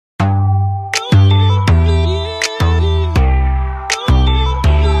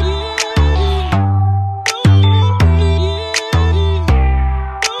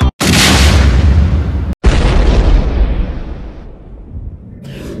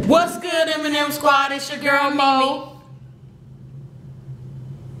What's good, M.M. Squad? It's your girl Mo.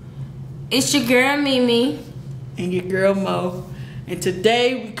 It's your girl Mimi. And your girl Mo. And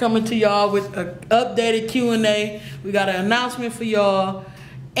today we coming to y'all with an updated Q&A. We got an announcement for y'all.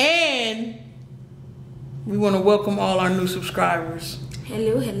 And we want to welcome all our new subscribers.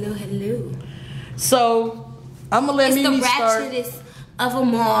 Hello, hello, hello. So, I'm going to let Mimi start. It's the ratchetest of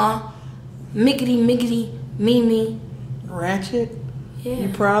them all. Mickety, mickety, Mimi. Ratchet? Yeah. You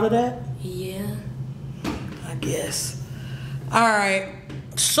proud of that? Yeah. I guess. Alright.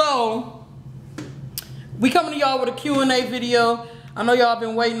 So, we coming to y'all with a Q&A video. I know y'all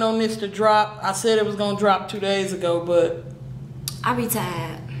been waiting on this to drop. I said it was going to drop 2 days ago, but I be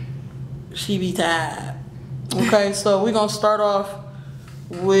tired. She be tired. Okay, so we're going to start off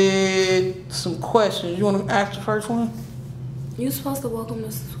with some questions. You want to ask the first one? You supposed to welcome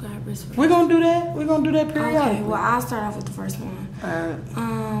the subscribers first. We're going to do that. We're going to do that periodically. Okay, well, I'll start off with the first one. Alright.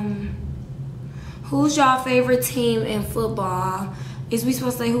 Who's y'all favorite team in football? Is we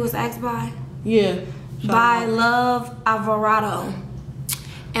supposed to say who was asked by? Yeah. By Love Alvarado.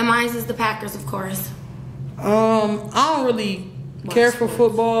 And mine is the Packers, of course. I don't really care for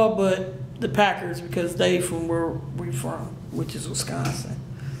football, but the Packers, because they from where we from, which is Wisconsin.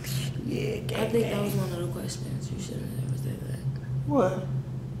 Yeah, gang, I think that was one of the questions. You shouldn't have ever said that. What?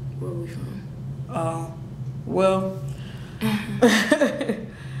 Where we from? Oh, well.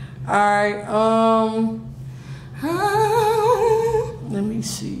 Alright, let me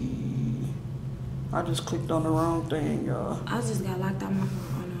see. I just clicked on the wrong thing, y'all. I just got locked out my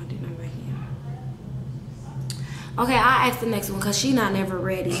phone. Oh no, I did not back in. Okay, I'll ask the next one because she not never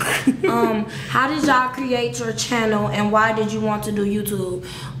ready. How did y'all create your channel and why did you want to do YouTube?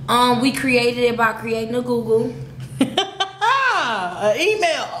 We created it by creating a Google. An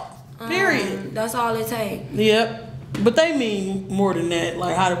email. Period. That's all it takes. Yep. But they mean more than that.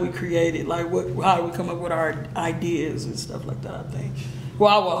 Like, how do we create it? Like, how do we come up with our ideas and stuff like that, I think. Well,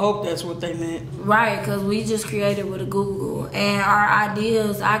 I would hope that's what they meant. Right, because we just created with a Google. And our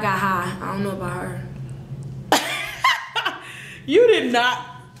ideas, I got high. I don't know about her. You did not.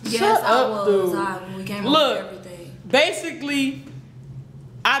 Yes, Shut I up, was. dude. We came Look, up with everything. Basically,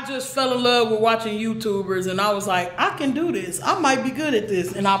 I just fell in love with watching YouTubers, and I was like, I can do this. I might be good at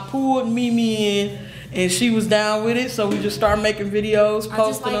this. And I pulled Mimi in, and she was down with it, so we just started making videos, posting I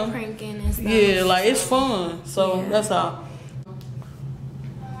just like them. pranking and stuff. Yeah, like, it's fun. So, yeah. That's how.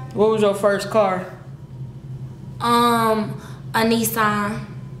 What was your first car? A Nissan.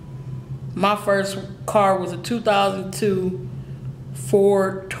 My first car was a 2002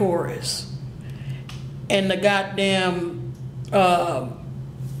 Ford Taurus. And the goddamn,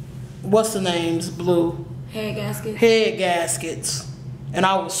 what's the name's blue? Head gaskets. Head gaskets. And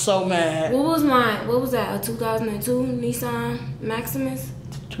I was so mad. What was mine? What was that? A 2002 Nissan Maximus?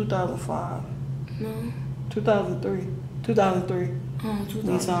 2005. No. 2003. 2003. Oh, 2003.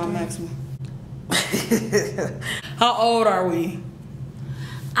 Nissan Maxima. How old are we?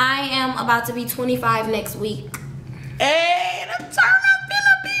 I am about to be 25 next week. Hey, the turn up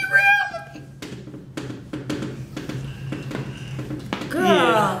finna be real. Girl.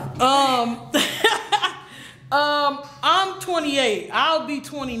 Yeah. I'm 28. I'll be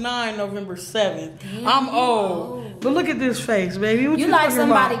 29 November 7th. Damn, I'm old. But look at this face, baby. What You like talking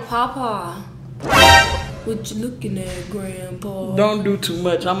somebody, about? Papa. What you looking at, Grandpa? Don't do too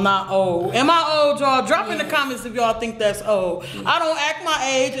much. I'm not old. Am I old, y'all? Drop in the comments if y'all think that's old. I don't act my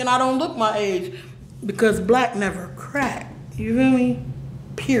age and I don't look my age because black never crack. You feel me?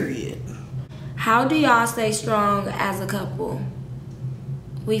 Period. How do y'all stay strong as a couple?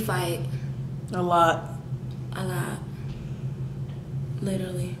 We fight. A lot. A lot.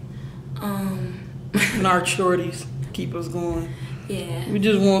 Literally. And our shorties keep us going. Yeah. We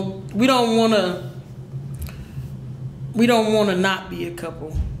don't want to not be a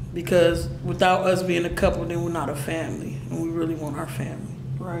couple, because without us being a couple, then we're not a family, and we really want our family,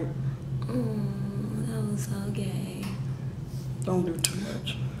 right? That was so gay. Don't do too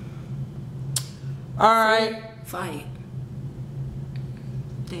much. All right. Fight.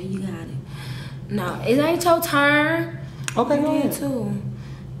 There you got it. No, it ain't your turn. Okay, You go did ahead. too.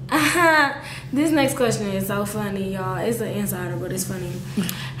 This next question is so funny, y'all. It's an insider, but it's funny.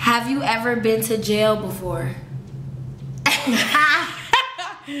 Have you ever been to jail before?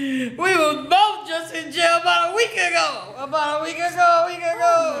 We was both just in jail about a week ago. No, we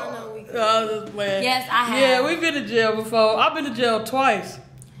I was just playing. Yes, I have. Yeah, we've been to jail before. I've been to jail twice,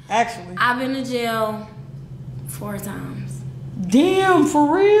 actually. I've been to jail 4 times. Damn,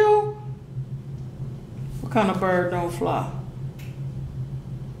 for real? What kind of bird don't fly?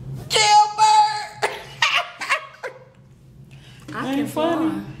 Jailbird! I ain't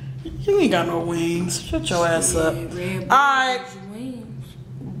funny. You ain't got no wings. Shut your ass up. Alright.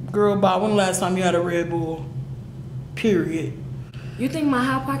 Girl, Bob, when the last time you had a Red Bull? Period. You think my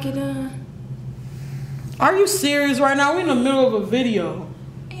Hot Pocket done? Are you serious right now? We're in the middle of a video.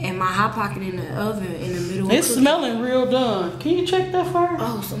 And my Hot Pocket in the oven in the middle of It's smelling real done. Can you check that first?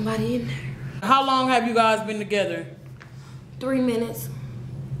 Oh, somebody in there. How long have you guys been together? 3 minutes.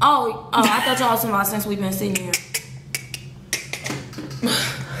 Oh, I thought y'all was talking about since we've been sitting here.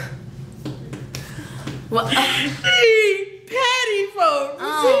 Well, Patty, folks.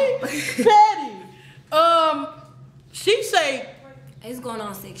 See? Patty. She say it's going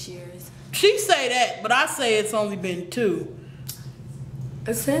on 6 years. She say that, but I say it's only been 2.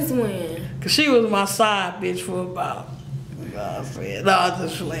 Since when? Cause she was my side bitch for about. No, I'm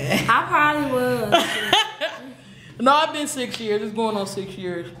just playing. I probably was. No, I've been 6 years. It's going on 6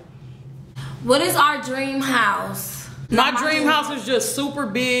 years. What is our dream house? My dream house is just super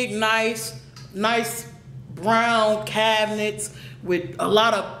big, nice brown cabinets with a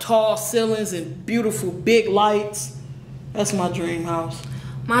lot of tall ceilings and beautiful big lights. That's my dream house.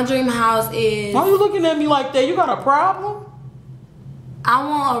 My dream house is... Why are you looking at me like that? You got a problem? I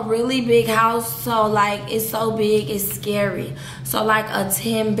want a really big house, so like it's so big it's scary. So like a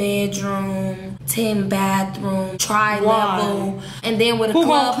 10 bedroom, 10 bathroom, tri-level, and then with a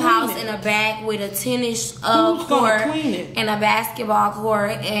clubhouse in the back with a tennis court and a basketball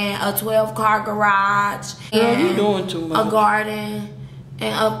court and a 12-car garage. Girl, you doing too much. A garden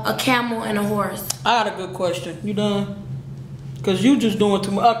and a camel and a horse. I got a good question. You done? Cause you just doing too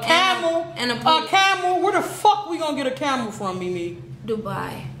much. A camel and a camel. Where the fuck we gonna get a camel from, Mimi?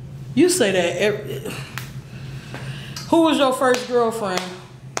 Dubai. You say that. Who was your first girlfriend?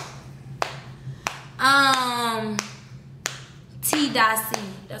 T.C.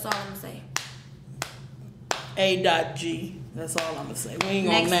 That's all I'm gonna say. A.G. That's all I'm gonna say. We ain't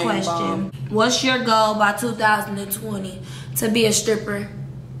gonna Next name question. bomb. What's your goal by 2020 to be a stripper?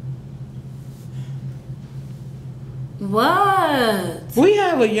 What? We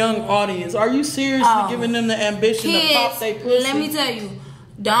have a young audience. Are you seriously giving them the ambition to pop their pussy? Let me tell you,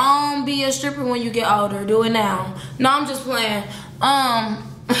 don't be a stripper when you get older. Do it now. No, I'm just playing.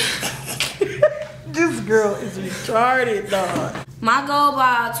 This girl is retarded, dog. My goal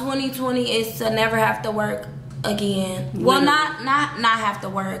by 2020 is to never have to work again. Well, not have to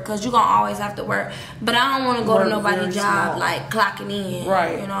work, cause you're gonna always have to work. But I don't want to go to nobody's job like clocking in.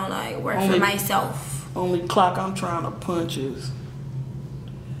 Right. You know, like work for myself. Only clock I'm trying to punch is.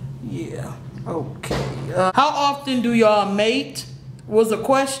 Yeah. Okay. How often do y'all mate? Was a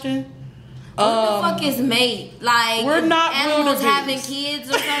question. What the fuck is mate? Like we're not animals having kids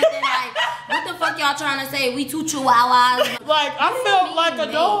or something? Like what the fuck y'all trying to say? We two chihuahuas. Like I felt like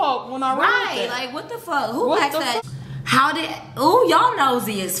a dog when I read that. Right. Like what the fuck? Who asked that? How did? Ooh, y'all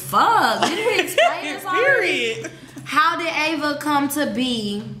nosy as fuck. Did we explain this already? Period. How did Ava come to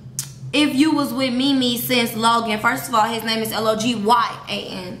be? If you was with Mimi since Logan, first of all, his name is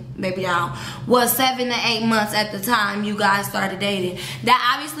Logyan, baby doll, was 7 to 8 months at the time you guys started dating.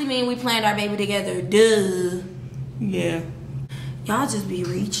 That obviously means we planned our baby together. Duh. Yeah. Y'all just be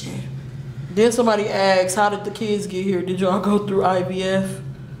reaching. Then somebody asked, how did the kids get here? Did y'all go through IVF?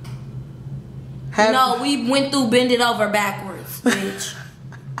 No, we went through bend it over backwards, bitch.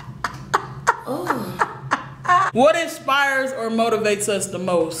 What inspires or motivates us the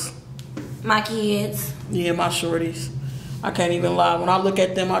most? My kids. Yeah, my shorties. I can't even lie. When I look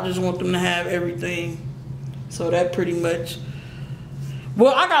at them, I just want them to have everything. So that pretty much.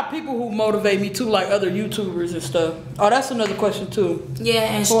 Well, I got people who motivate me too, like other YouTubers and stuff. Oh, that's another question too. Yeah,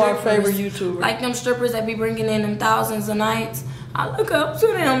 and for strippers. Our favorite YouTubers. Like them strippers that be bringing in them thousands a night. I look up to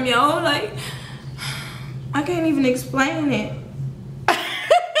them, yo. Like, I can't even explain it.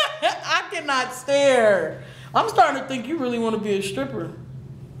 I cannot stare. I'm starting to think you really want to be a stripper.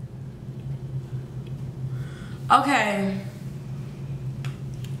 Okay.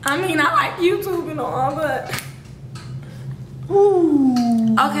 I mean, I like YouTube and all, but. Ooh.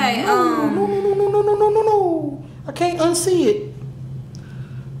 Okay. No. I can't unsee it.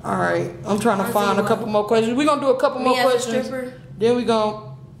 All right. I'm trying to find a couple more questions. We're gonna do a couple more questions. Stripper? Then we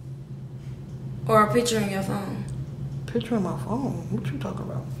gonna. Or a picture in your phone. Picture in my phone. What you talking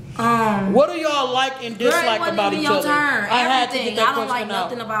about? What do y'all like and dislike about each other? Turn. I had to get that I don't like question out.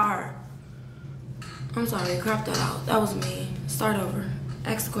 nothing about her. I'm sorry, crop that out. That was me. Start over.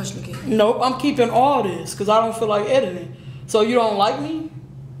 Ask the question again. Nope, I'm keeping all this because I don't feel like editing. So you don't like me?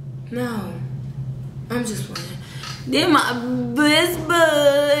 No. I'm just playing. Then my best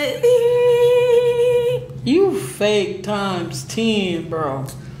bud. You fake times 10, bro.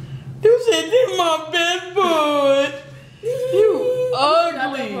 You said they're my best bud. You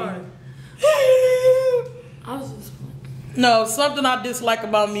ugly. I was just No, something I dislike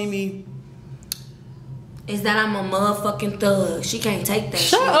about Mimi. is that I'm a motherfucking thug. She can't take that shit.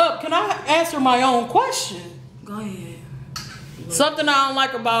 Shut up. Can I answer my own question? Go ahead. Something I don't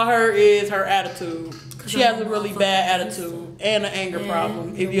like about her is her attitude. She I'm has a a really motherfucking bad attitude and an anger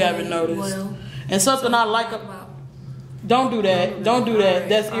problem, if you haven't noticed. Well, And something I like about... Don't do that. Don't do that.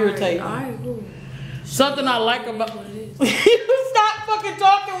 That's irritating. Alright, cool. Something I like about... You stop fucking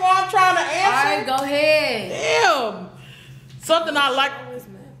talking while I'm trying to answer. Alright, go ahead. Damn. Something I like...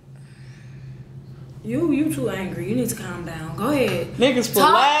 You too angry. You need to calm down. Go ahead. Niggas put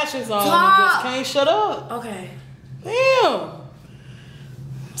lashes on and just can't shut up. Okay. Damn.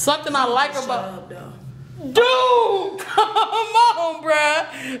 Something I like Shut about... up, though. Dude, come on,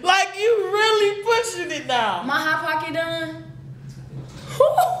 bruh. Like, you really pushing it now. My hot pocket done?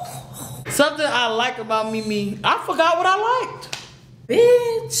 Something I like about Mimi, I forgot what I liked.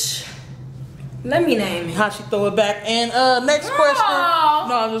 Bitch. Let me name it. How she throw it back. And next question.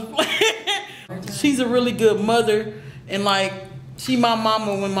 No, I'm just playing. She's a really good mother. And like, she my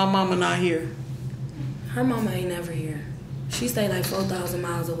mama when my mama not here. Her mama ain't never here. She stay like 4,000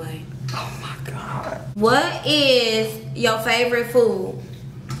 miles away. Oh my God. What is your favorite food?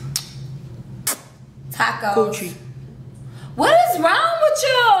 Tacos. Coochie. What is wrong with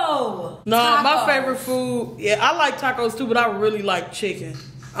you? No, Tacos. my favorite food, yeah, I like tacos too, but I really like chicken.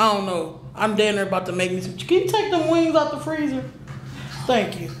 I don't know. I'm damn near about to make me some. Can you take them wings out the freezer?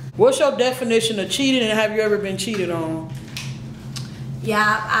 Thank you. What's your definition of cheating, and have you ever been cheated on? Yeah,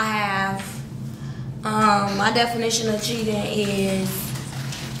 I have. My definition of cheating is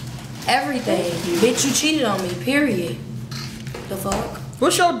everything. Bitch, you cheated on me, period. The fuck?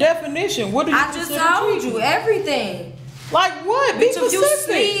 What's your definition? What do you I just consider told cheating? you everything. Like what? Be Bitch, if you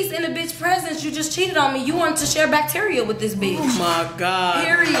specific. sneeze in a bitch presence, you just cheated on me. You wanted to share bacteria with this bitch. Oh my God.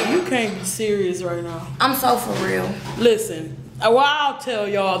 Period. You can't be serious right now. I'm so for real. Listen, well, I'll tell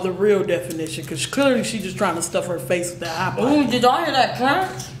y'all the real definition, because clearly she's just trying to stuff her face with that hot pot. Ooh, did y'all hear that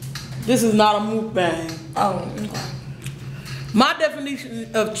crunch? This is not a mukbang. Oh, okay. My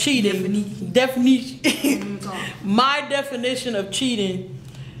definition of cheating, my definition of cheating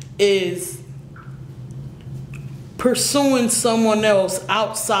is pursuing someone else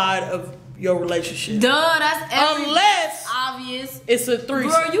outside of your relationship. Duh, that's Unless obvious. it's a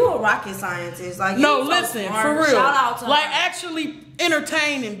threesome. Girl, you a rocket scientist. Like, No, you so listen, smart. for real. Shout out to like her. actually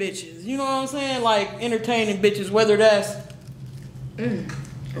entertaining bitches. You know what I'm saying? Like entertaining bitches, whether that's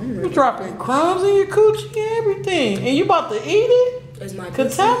you're dropping crumbs in your coochie and everything, and you about to eat it? It's my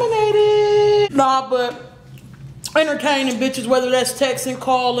Contaminated. Nah, but entertaining bitches, whether that's texting,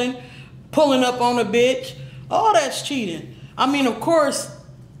 calling, pulling up on a bitch, all that's cheating. I mean, of course,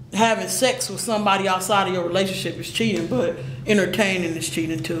 having sex with somebody outside of your relationship is cheating, but entertaining is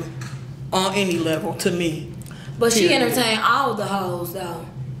cheating too, on any level, to me. But she Period. entertained all the hoes, though.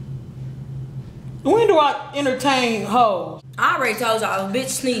 When do I entertain hoes? I already told y'all, if a bitch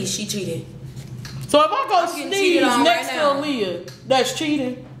sneeze, she cheated. So if I go I'm getting sneeze cheated on next right to now. Aaliyah, that's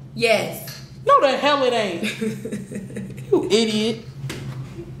cheating? Yes. No, the hell it ain't. You idiot.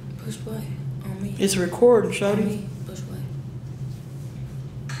 Push play on me. It's recording, On shawty. me. Push play.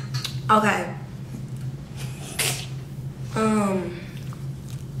 Okay.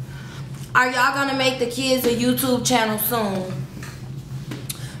 Are y'all gonna make the kids a YouTube channel soon?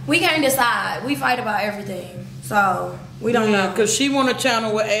 We can't decide. We fight about everything. So, we don't know. Because she want a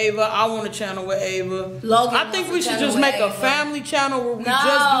channel with Ava. I want a channel with Ava. Logan I think wants we a should channel just with make a Ava. family channel where we No, just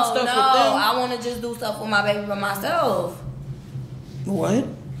do stuff with them. I want to just do stuff with my baby by myself. What?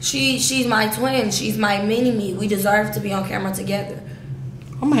 She's my twin. She's my mini-me. We deserve to be on camera together.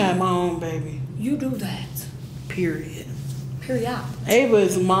 I'm going to have my own baby. You do that. Period. Period. Ava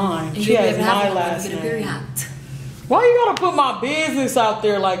is mine. And She you'll has be able to have my one when last you get a name. period. Why you gotta put my business out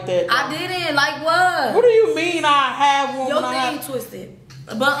there like that? I didn't. Like what? What do you mean I have one? Your when I thing have... twisted.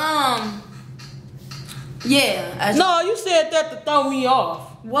 But yeah. No, you said that to throw me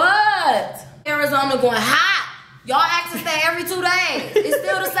off. What? Arizona going hot. Y'all access that every 2 days. It's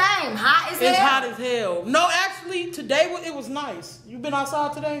still the same. Hot as It's hell. hot as hell. No, actually, today it was nice. You been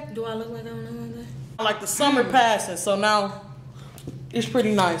outside today? Do I look like I don't know that? Like the summer passing, so now it's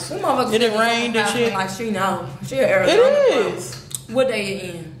pretty nice. Them motherfuckers It didn't think rain and shit. Like she know. She an Arizona. It is. What day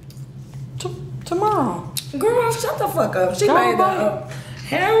it in? Tomorrow. Girl, shut the fuck up. She Go made that on. up.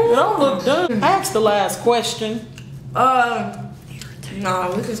 Hell You don't look done. Ask the last question. No,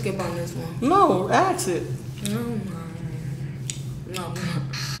 we can skip on this one. No, ask it. No.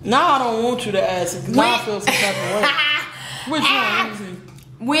 Now I don't want you to ask it because now I feel some type of way. Which one? Let me see.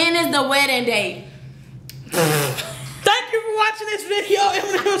 When is the wedding date? Thank for watching this video,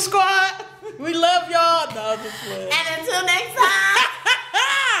 M.M. Squad. We love y'all. No, just playing. And until next time.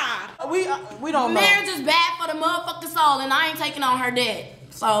 We don't know. Marriage is bad for the motherfucking soul, and I ain't taking on her debt.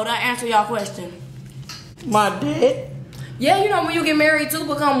 So that answer y'all question. My debt? Yeah, you know when you get married, two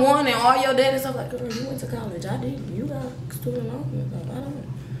become one, and all your debt and stuff like, girl, you went to college. I did. You got student loans.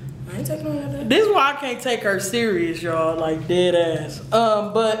 I ain't taking on your debt. This is why I can't take her serious, y'all. Like dead ass.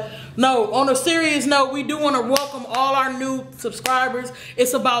 But no, on a serious note, we do want to welcome all our new subscribers.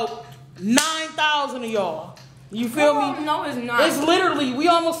 It's about 9,000 of y'all. You feel me? No, it's not. It's literally, we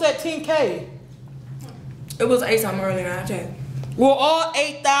almost at 10K. It was 8 something earlier, I checked. Well, all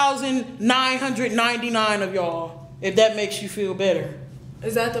 8,999 of y'all, if that makes you feel better.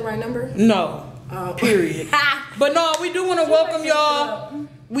 Is that the right number? No. Oh. Period. But no, we do want to welcome y'all.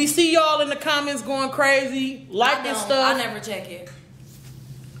 We see y'all in the comments going crazy, liking stuff. I never check it.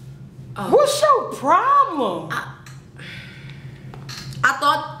 Oh. What's your problem? I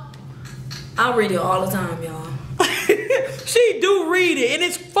thought I read it all the time, y'all. She do read it, and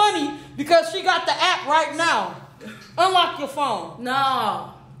it's funny because she got the app right now. Unlock your phone.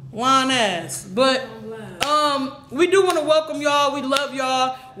 No. Wine ass. But we do want to welcome y'all. We love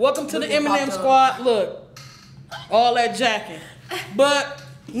y'all. Welcome to the M.M. Squad. Look, all that jacking. But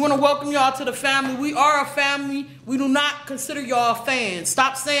we want to welcome y'all to the family. We are a family. We do not consider y'all fans.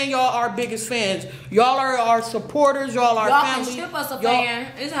 Stop saying y'all our biggest fans. Y'all are our supporters. Y'all are family. Y'all can ship us a fan.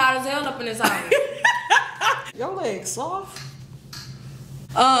 It's hot as hell up in this house. Your legs soft.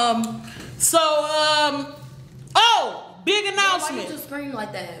 Big announcement. Why you just scream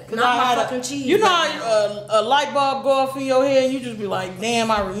like that? Not my fucking cheese. You know how a light bulb go off in your head and you just be like, damn,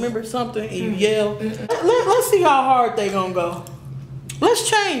 I remember something, and you yell. Let's see how hard they gonna go. Let's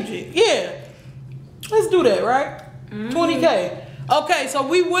change it. Yeah. Let's do that, right? 20K. Okay, so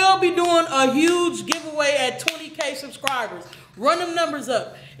we will be doing a huge giveaway at 20K subscribers. Run them numbers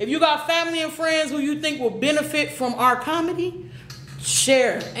up. If you got family and friends who you think will benefit from our comedy,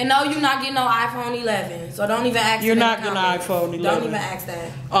 share. And no, you're not getting no iPhone 11, so don't even ask. You're not getting an iPhone 11. Don't even ask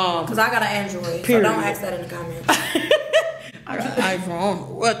that. Because I got an Android, period. so don't ask that in the comments. I got an iPhone.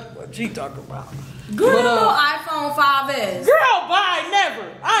 What she talking about? Girl, no iPhone 5S. Girl, bye, never.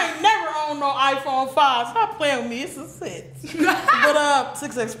 I ain't never owned no iPhone 5. Stop playing with me. It's a 6. But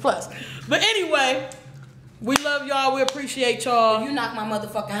 6X plus. But anyway, we love y'all. We appreciate y'all. If you knock my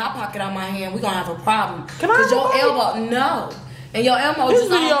motherfucking hot pocket out my hand, we gonna have a problem. Cause your elbow, no. And your elbow this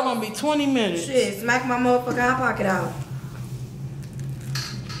just video gonna be 20 minutes. Shit, smack my motherfucking hot pocket out.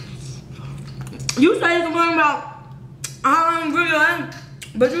 You say you complain about how long video ain't,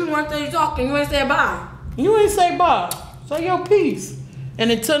 but you want to say you talking, you ain't say bye. You ain't say bye. Say your peace. And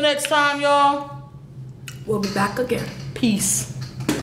until next time, y'all, we'll be back again. Peace.